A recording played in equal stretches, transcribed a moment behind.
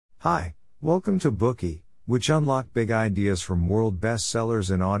Hi, welcome to Bookie, which unlock big ideas from world bestsellers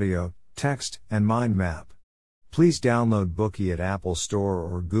in audio, text, and mind map. Please download Bookie at Apple Store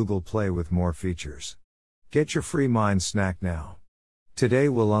or Google Play with more features. Get your free mind snack now. Today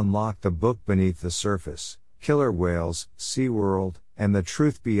we'll unlock the book Beneath the Surface, Killer Whales, SeaWorld, and the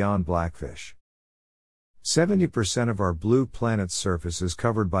Truth Beyond Blackfish. 70% of our blue planet's surface is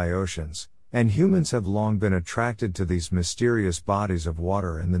covered by oceans, and humans have long been attracted to these mysterious bodies of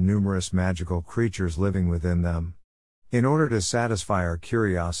water and the numerous magical creatures living within them. In order to satisfy our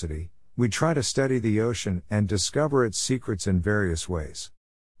curiosity, we try to study the ocean and discover its secrets in various ways.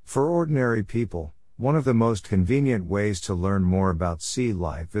 For ordinary people, one of the most convenient ways to learn more about sea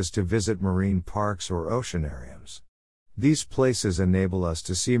life is to visit marine parks or oceanariums. These places enable us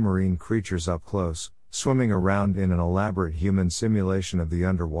to see marine creatures up close, swimming around in an elaborate human simulation of the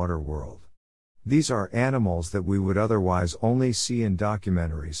underwater world. These are animals that we would otherwise only see in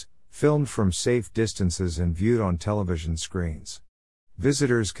documentaries, filmed from safe distances and viewed on television screens.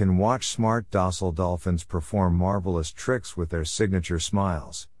 Visitors can watch smart docile dolphins perform marvelous tricks with their signature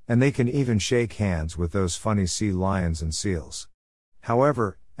smiles, and they can even shake hands with those funny sea lions and seals.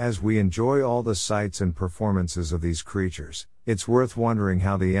 However, as we enjoy all the sights and performances of these creatures, it's worth wondering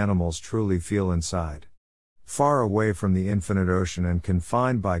how the animals truly feel inside. Far away from the infinite ocean and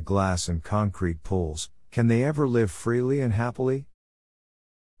confined by glass and concrete pools, can they ever live freely and happily?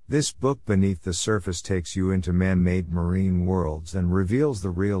 This book Beneath the Surface takes you into man-made marine worlds and reveals the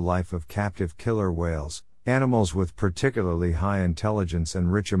real life of captive killer whales, animals with particularly high intelligence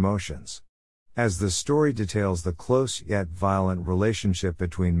and rich emotions. As the story details the close yet violent relationship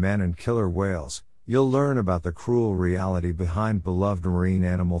between men and killer whales, you'll learn about the cruel reality behind beloved marine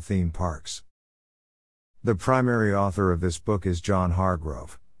animal theme parks. The primary author of this book is John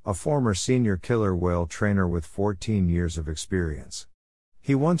Hargrove, a former senior killer whale trainer with 14 years of experience.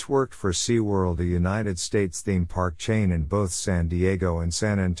 He once worked for SeaWorld, a United States theme park chain in both San Diego and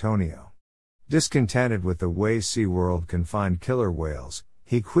San Antonio. Discontented with the way SeaWorld confined killer whales,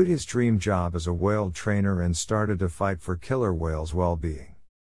 he quit his dream job as a whale trainer and started to fight for killer whales' well-being.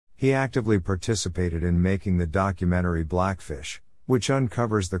 He actively participated in making the documentary Blackfish, which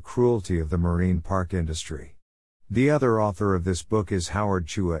uncovers the cruelty of the marine park industry. The other author of this book is Howard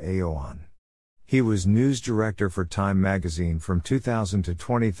Chua Aoun. He was news director for Time magazine from 2000 to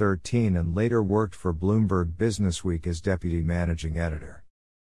 2013 and later worked for Bloomberg Businessweek as deputy managing editor.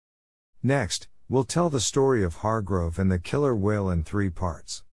 Next, we'll tell the story of Hargrove and the killer whale in 3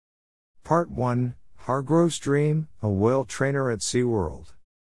 parts. Part 1, Hargrove's Dream, a whale trainer at SeaWorld.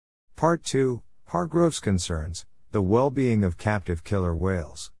 Part 2, Hargrove's Concerns, the well-being of captive killer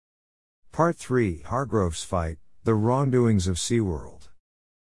whales. Part 3, Hargrove's Fight, the wrongdoings of SeaWorld.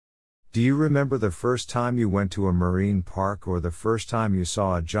 Do you remember the first time you went to a marine park or the first time you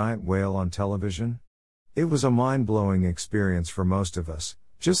saw a giant whale on television? It was a mind-blowing experience for most of us,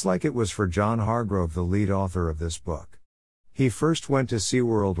 just like it was for John Hargrove, the lead author of this book. He first went to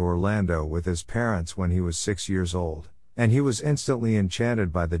SeaWorld Orlando with his parents when he was 6 years old, and he was instantly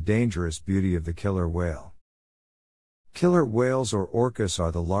enchanted by the dangerous beauty of the killer whale. Killer whales or orcas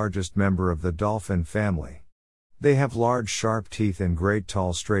are the largest member of the dolphin family. They have large sharp teeth and great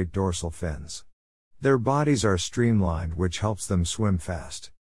tall straight dorsal fins. Their bodies are streamlined, which helps them swim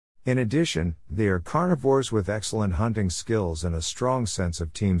fast. In addition, they are carnivores with excellent hunting skills and a strong sense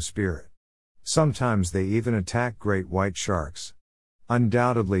of team spirit. Sometimes they even attack great white sharks.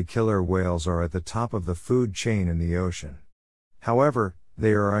 Undoubtedly, killer whales are at the top of the food chain in the ocean. However,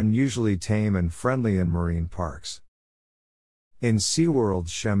 they are unusually tame and friendly in marine parks. In SeaWorld's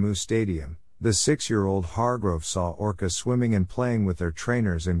Shamu Stadium, the 6-year-old Hargrove saw orcas swimming and playing with their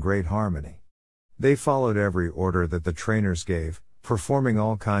trainers in great harmony. They followed every order that the trainers gave, performing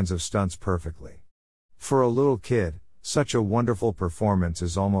all kinds of stunts perfectly. For a little kid, such a wonderful performance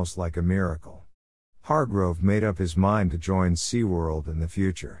is almost like a miracle. Hargrove made up his mind to join SeaWorld in the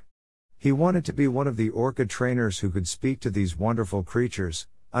future. He wanted to be one of the orca trainers who could speak to these wonderful creatures,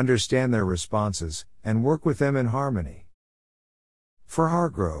 understand their responses, and work with them in harmony. For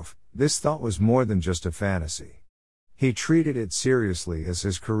Hargrove, this thought was more than just a fantasy. He treated it seriously as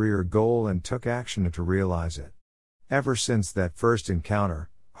his career goal and took action to realize it. Ever since that first encounter,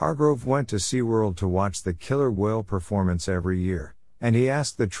 Hargrove went to SeaWorld to watch the killer whale performance every year, and he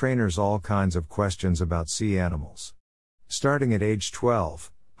asked the trainers all kinds of questions about sea animals. Starting at age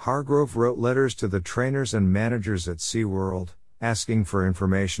 12, Hargrove wrote letters to the trainers and managers at SeaWorld, asking for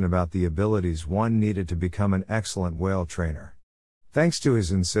information about the abilities one needed to become an excellent whale trainer. Thanks to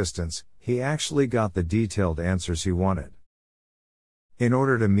his insistence, he actually got the detailed answers he wanted. In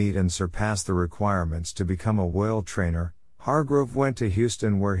order to meet and surpass the requirements to become a whale trainer, Hargrove went to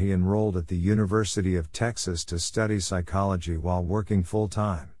Houston where he enrolled at the University of Texas to study psychology while working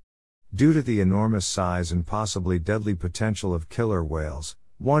full-time. Due to the enormous size and possibly deadly potential of killer whales,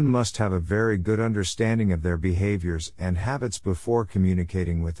 one must have a very good understanding of their behaviors and habits before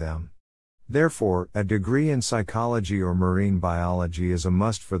communicating with them. Therefore, a degree in psychology or marine biology is a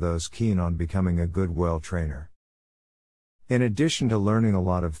must for those keen on becoming a good whale trainer. In addition to learning a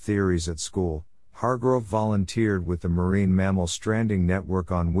lot of theories at school, Hargrove volunteered with the Marine Mammal Stranding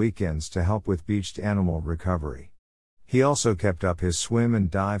Network on weekends to help with beached animal recovery. He also kept up his swim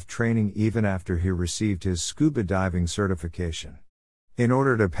and dive training even after he received his scuba diving certification. In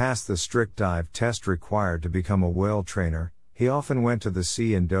order to pass the strict dive test required to become a whale trainer, he often went to the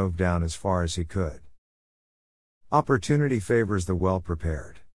sea and dove down as far as he could. Opportunity favors the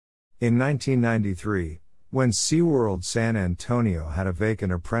well-prepared. In 1993, when SeaWorld San Antonio had a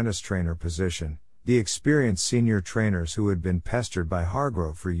vacant apprentice trainer position, the experienced senior trainers who had been pestered by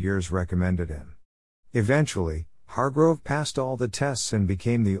Hargrove for years recommended him. Eventually, Hargrove passed all the tests and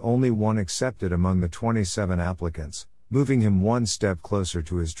became the only one accepted among the 27 applicants, moving him one step closer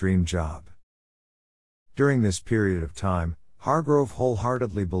to his dream job. During this period of time, Hargrove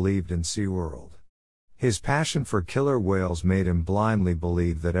wholeheartedly believed in SeaWorld. His passion for killer whales made him blindly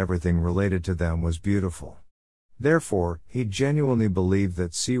believe that everything related to them was beautiful. Therefore, he genuinely believed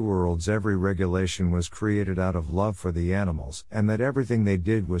that SeaWorld's every regulation was created out of love for the animals and that everything they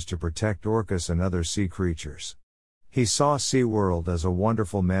did was to protect orcas and other sea creatures. He saw SeaWorld as a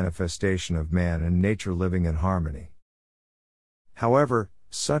wonderful manifestation of man and nature living in harmony. However,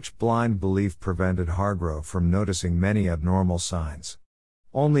 such blind belief prevented Hargrove from noticing many abnormal signs.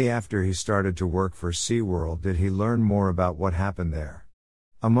 Only after he started to work for SeaWorld did he learn more about what happened there.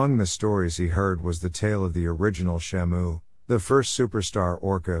 Among the stories he heard was the tale of the original Shamu, the first superstar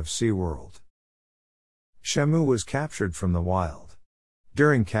orca of SeaWorld. Shamu was captured from the wild.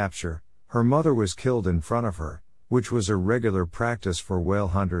 During capture, her mother was killed in front of her, which was a regular practice for whale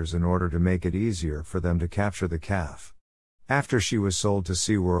hunters in order to make it easier for them to capture the calf. After she was sold to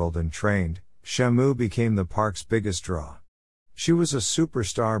SeaWorld and trained, Shamu became the park's biggest draw. She was a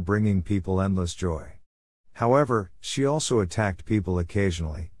superstar bringing people endless joy. However, she also attacked people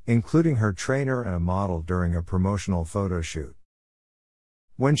occasionally, including her trainer and a model during a promotional photo shoot.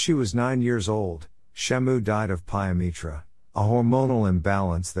 When she was 9 years old, Shamu died of pyometra, a hormonal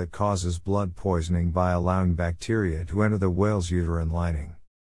imbalance that causes blood poisoning by allowing bacteria to enter the whale's uterine lining.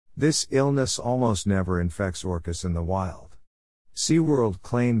 This illness almost never infects orcas in the wild. SeaWorld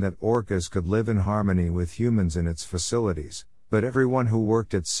claimed that orcas could live in harmony with humans in its facilities, but everyone who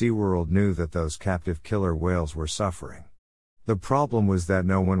worked at SeaWorld knew that those captive killer whales were suffering. The problem was that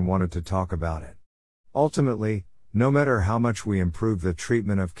no one wanted to talk about it. Ultimately, no matter how much we improve the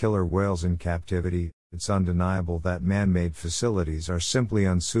treatment of killer whales in captivity, it's undeniable that man-made facilities are simply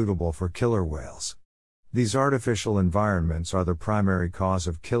unsuitable for killer whales. These artificial environments are the primary cause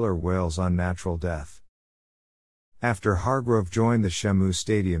of killer whales' unnatural death. After Hargrove joined the Shamu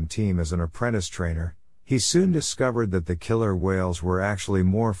Stadium team as an apprentice trainer, he soon discovered that the killer whales were actually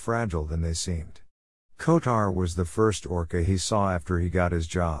more fragile than they seemed. Kotar was the first orca he saw after he got his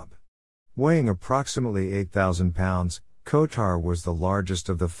job. Weighing approximately 8,000 pounds, Kotar was the largest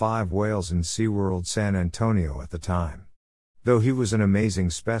of the 5 whales in SeaWorld San Antonio at the time. Though he was an amazing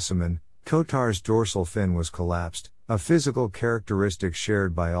specimen, Kotar's dorsal fin was collapsed, a physical characteristic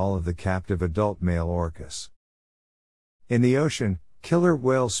shared by all of the captive adult male orcas. In the ocean, killer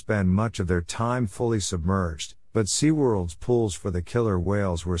whales spend much of their time fully submerged, but SeaWorld's pools for the killer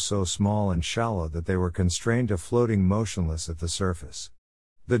whales were so small and shallow that they were constrained to floating motionless at the surface.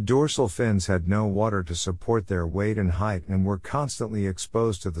 The dorsal fins had no water to support their weight and height and were constantly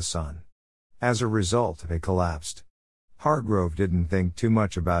exposed to the sun. As a result, they collapsed. Hargrove didn't think too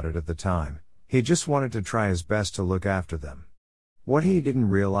much about it at the time, he just wanted to try his best to look after them. What he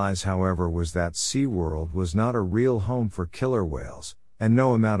didn't realize, however, was that SeaWorld was not a real home for killer whales, and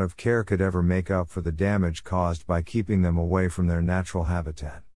no amount of care could ever make up for the damage caused by keeping them away from their natural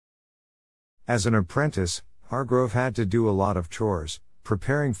habitat. As an apprentice, Hargrove had to do a lot of chores,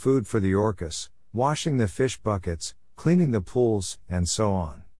 preparing food for the orcas, washing the fish buckets, cleaning the pools, and so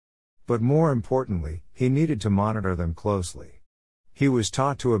on. But more importantly, he needed to monitor them closely. He was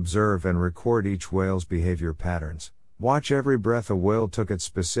taught to observe and record each whale's behavior patterns, watch every breath a whale took at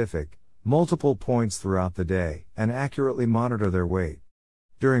specific, multiple points throughout the day, and accurately monitor their weight.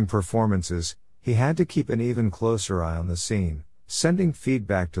 During performances, he had to keep an even closer eye on the scene, sending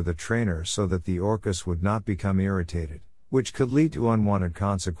feedback to the trainer so that the orcas would not become irritated, which could lead to unwanted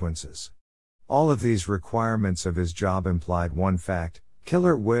consequences. All of these requirements of his job implied one fact: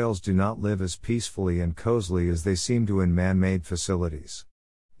 Killer whales do not live as peacefully and cozily as they seem to in man-made facilities.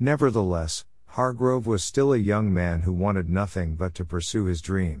 Nevertheless, Hargrove was still a young man who wanted nothing but to pursue his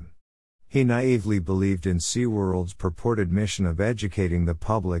dream. He naively believed in SeaWorld's purported mission of educating the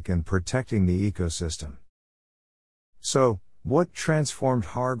public and protecting the ecosystem. So, what transformed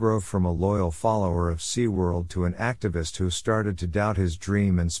Hargrove from a loyal follower of SeaWorld to an activist who started to doubt his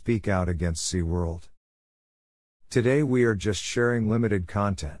dream and speak out against SeaWorld? Today we are just sharing limited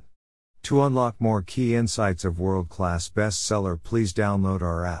content. To unlock more key insights of world-class bestseller, please download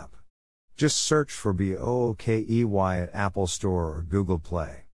our app. Just search for BOOKEY at Apple Store or Google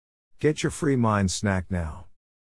Play. Get your free mind snack now.